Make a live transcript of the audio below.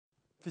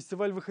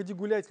Фестиваль «Выходи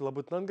гулять» в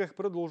Лабытнангах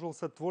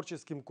продолжился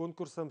творческим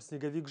конкурсом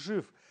 «Снеговик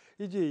жив».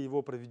 Идея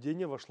его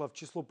проведения вошла в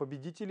число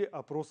победителей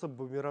опроса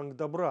 «Бумеранг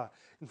добра»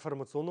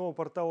 информационного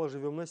портала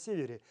 «Живем на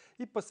севере»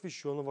 и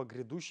посвященного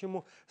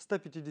грядущему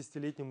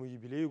 150-летнему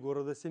юбилею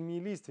города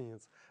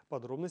Семилиственниц.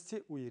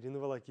 Подробности у Ирины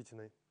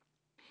Волокитиной.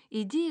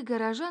 Идеи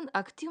горожан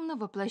активно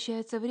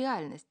воплощаются в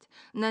реальность.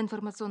 На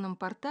информационном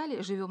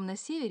портале «Живем на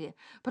севере»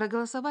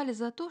 проголосовали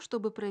за то,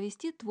 чтобы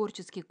провести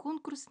творческий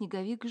конкурс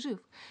 «Снеговик жив».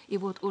 И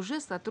вот уже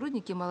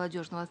сотрудники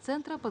молодежного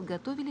центра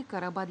подготовили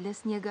короба для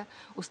снега,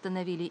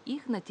 установили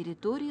их на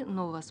территории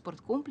нового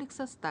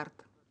спорткомплекса «Старт».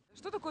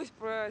 Что такое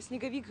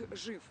снеговик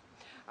жив?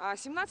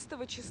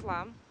 17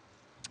 числа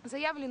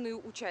заявленные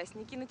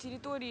участники на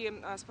территории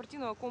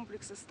спортивного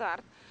комплекса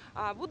 «Старт»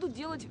 будут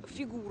делать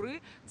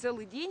фигуры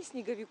целый день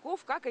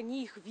снеговиков, как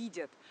они их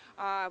видят.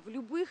 В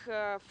любых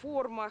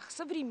формах,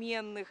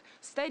 современных,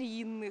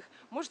 старинных.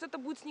 Может, это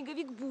будет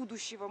снеговик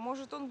будущего,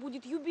 может, он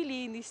будет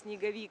юбилейный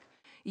снеговик.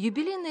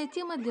 Юбилейная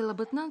тема для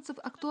лабытнанцев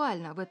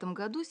актуальна. В этом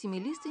году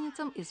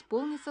семилиственницам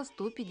исполнится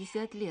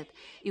 150 лет.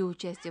 И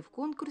участие в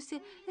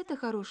конкурсе – это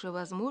хорошая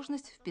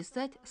возможность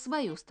вписать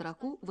свою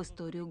строку в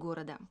историю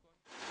города.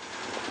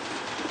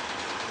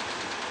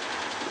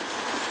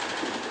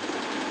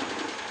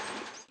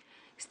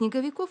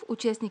 Снеговиков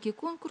участники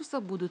конкурса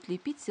будут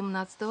лепить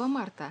 17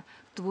 марта.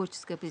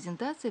 Творческая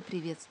презентация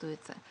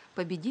приветствуется.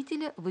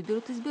 Победителя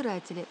выберут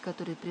избиратели,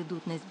 которые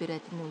придут на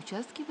избирательные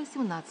участки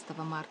 18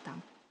 марта.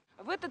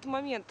 В этот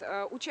момент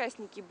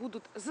участники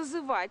будут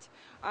зазывать,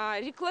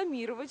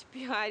 рекламировать,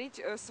 пиарить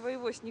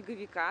своего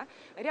снеговика.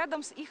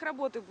 Рядом с их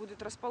работой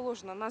будет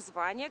расположено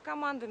название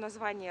команды,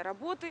 название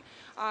работы,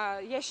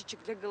 ящичек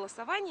для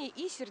голосования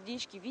и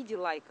сердечки в виде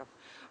лайков.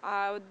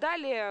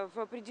 Далее в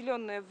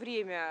определенное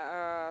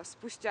время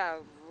спустя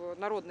в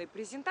народной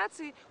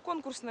презентации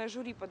конкурсное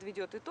жюри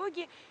подведет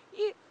итоги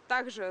и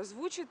также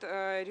озвучит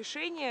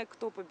решение,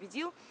 кто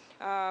победил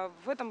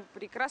в этом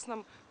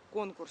прекрасном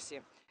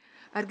конкурсе.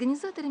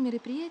 Организаторы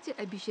мероприятия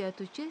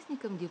обещают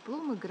участникам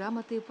дипломы,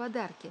 грамоты и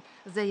подарки.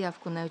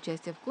 Заявку на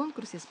участие в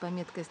конкурсе с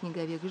пометкой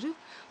 «Снеговик жив»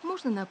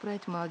 можно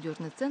направить в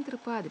молодежный центр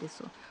по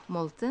адресу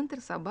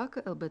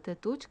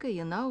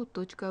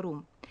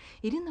molcenter@lbt.enau.ru.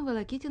 Ирина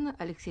Волокитина,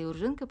 Алексей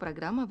Урженко,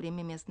 программа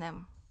 «Время местное».